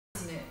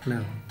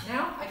Now.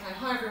 Now? Okay,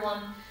 hi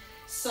everyone.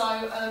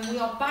 So we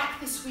are back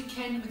this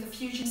weekend with the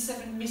Fusion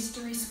 7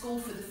 Mystery School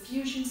for the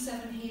Fusion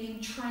 7 Healing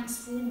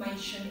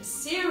Transformation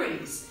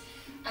series.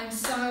 And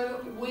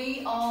so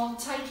we are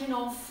taking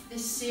off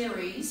this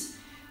series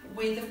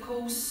with, of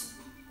course,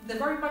 the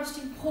very most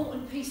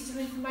important pieces of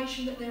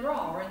information that there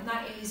are, and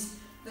that is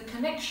the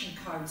connection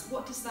codes.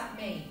 What does that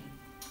mean?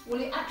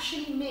 Well, it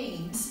actually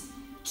means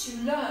to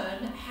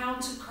learn how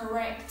to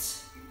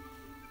correct,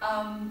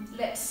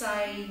 let's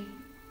say,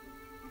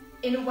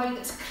 in a way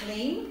that's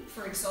clean,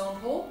 for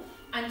example,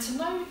 and to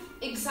know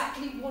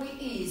exactly what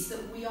it is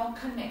that we are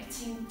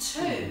connecting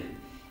to.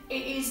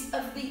 It is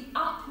of the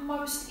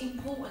utmost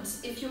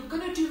importance. If you're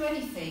going to do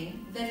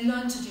anything, then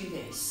learn to do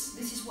this.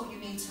 This is what you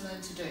need to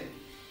learn to do.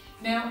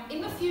 Now,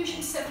 in the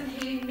Fusion 7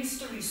 Healing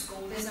Mystery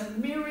School, there's a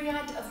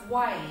myriad of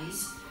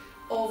ways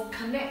of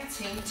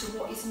connecting to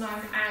what is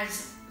known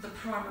as the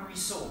primary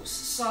source.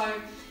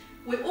 So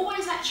we're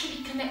always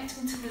actually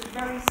connecting to the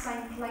very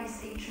same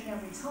place each and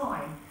every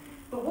time.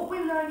 But what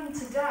we're learning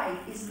today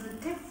is the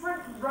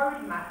different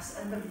roadmaps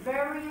and the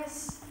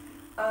various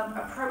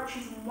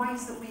approaches and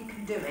ways that we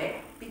can do it,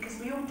 because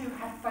we all do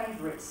have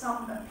favourites.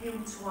 Some appeal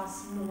to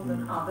us more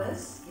than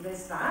others,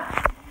 there's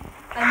that.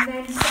 And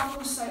then some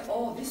will say,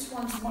 oh,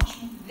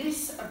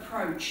 this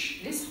approach,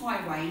 this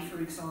highway,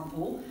 for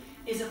example,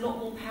 is a lot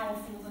more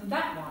powerful than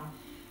that one.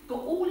 But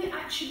all it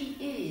actually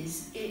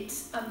is,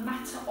 it's a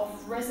matter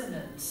of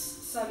resonance.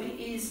 So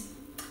it is,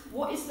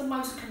 what is the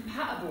most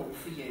compatible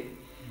for you?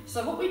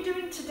 So what we're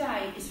doing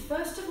today is,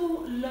 first of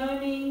all,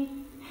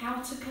 learning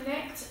how to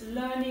connect,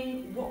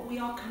 learning what we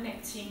are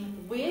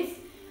connecting with,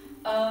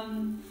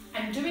 and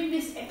doing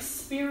this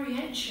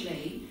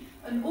experientially,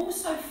 and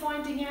also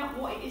finding out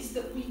what it is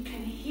that we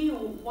can heal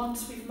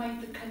once we've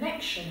made the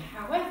connection.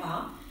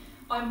 However,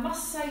 I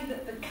must say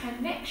that the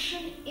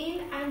connection in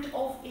and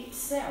of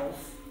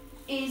itself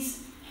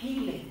is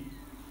healing.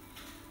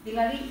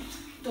 Δηλαδή,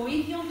 το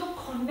ίδιο το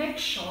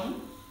connection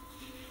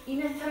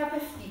είναι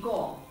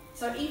θεραπευτικό.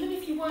 So even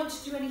if you weren't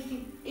to do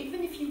anything,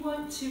 even if you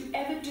weren't to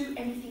ever do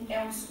anything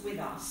else with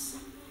us,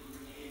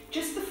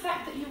 just the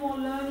fact that you are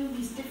learning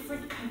these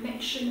different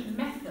connection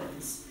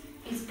methods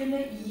is going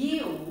to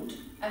yield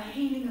a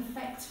healing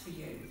effect for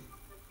you.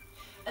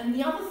 And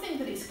the other thing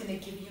that it's going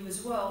to give you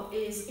as well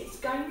is it's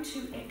going to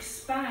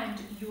expand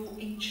your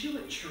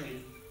intuitory,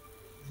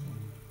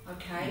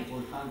 okay,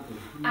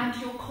 and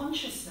your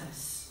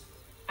consciousness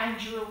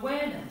and your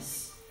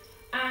awareness.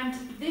 And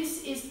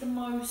this is the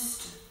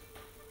most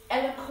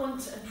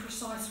eloquent and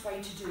precise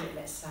way to do it,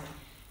 let's say.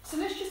 So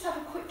let's just have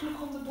a quick look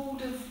on the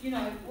board of,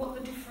 what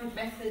the different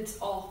methods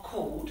are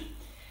called.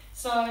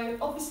 So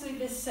obviously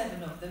there's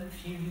 7 of them,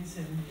 Fusion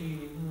 7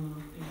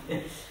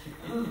 Healing.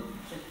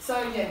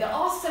 So yeah, there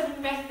are 7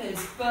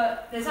 methods,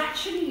 but there's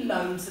actually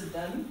loads of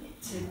them,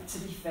 to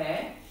be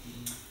fair.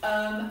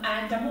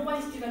 And I'm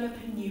always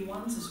developing new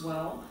ones as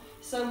well.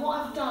 So what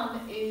I've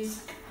done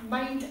is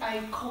made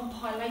a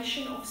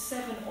compilation of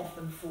 7 of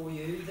them for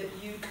you that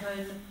you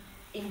can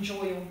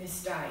enjoy on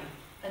this day,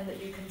 and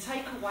that you can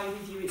take away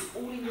with you. It's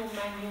all in your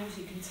manuals.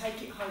 You can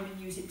take it home and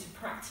use it to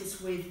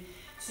practice with,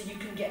 so you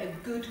can get a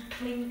good,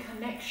 clean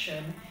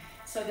connection,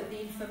 so that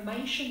the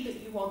information that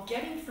you are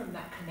getting from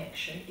that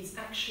connection is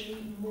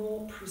actually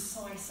more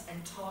precise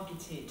and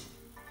targeted.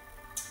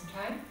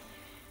 Okay?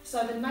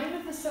 So the name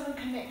of the 7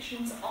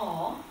 connections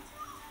are,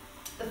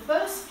 the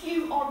first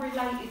few are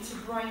related to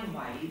brain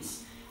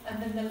waves,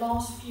 and then the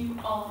last few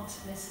aren't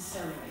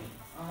necessarily.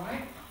 All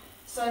right?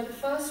 So the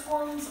first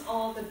ones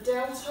are the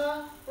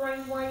delta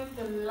brainwave,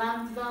 the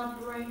lambda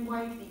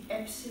brainwave, the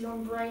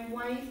epsilon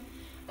brainwave,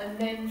 and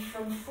then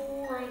from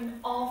 4 and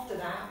after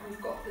that,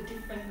 we've got the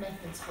different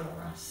methods for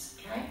us.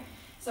 Okay,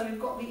 so we've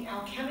got the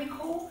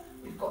alchemical,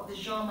 we've got the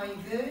jamais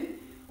vu,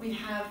 we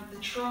have the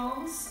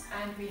trance,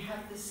 and we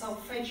have the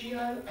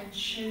solfeggio and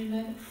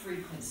Schumann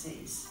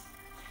frequencies.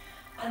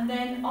 And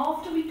then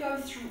after we go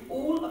through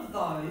all of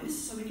those,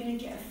 so we're going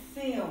to get a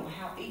feel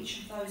how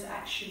each of those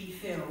actually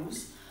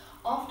feels.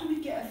 After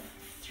we get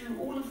through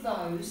all of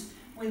those,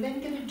 we're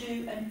then going to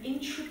do an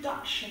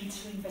introduction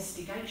to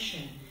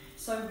investigation.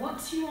 So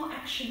once you are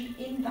actually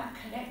in that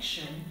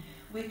connection,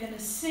 we're going to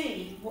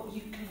see what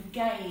you can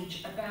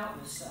gauge about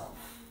yourself.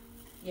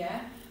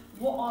 Yeah?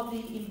 What are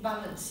the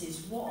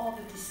imbalances? What are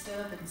the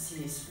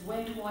disturbances?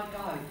 Where do I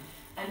go?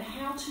 And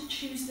how to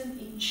choose them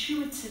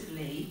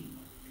intuitively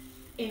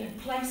in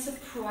a place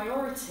of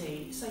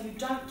priority, so you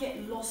don't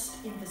get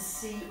lost in the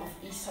sea of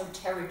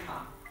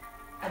esoterica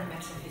and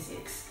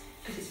metaphysics,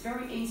 because it's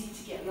very easy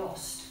to get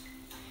lost.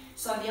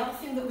 So the other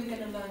thing that we're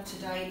going to learn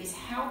today is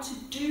how to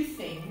do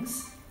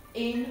things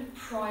in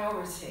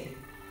priority.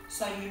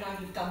 So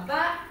you've done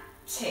that,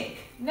 tick.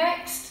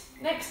 Next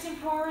in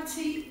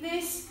priority,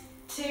 this,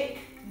 tick,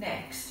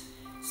 next.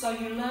 So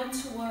you learn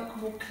to work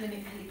more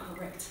clinically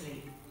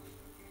correctly.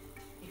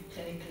 If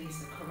clinically is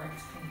the correct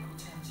clinical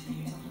term to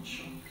use, I'm not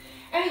sure.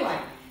 Anyway,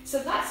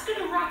 so that's going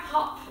to wrap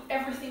up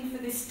everything for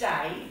this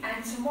day,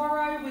 and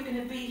tomorrow we're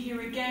going to be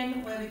here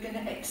again, where we're going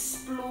to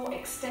explore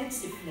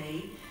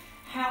extensively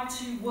how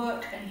to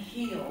work and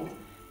heal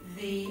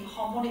the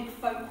harmonic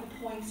focal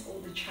points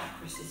or the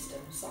chakra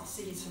systems. I'll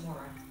see you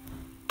tomorrow.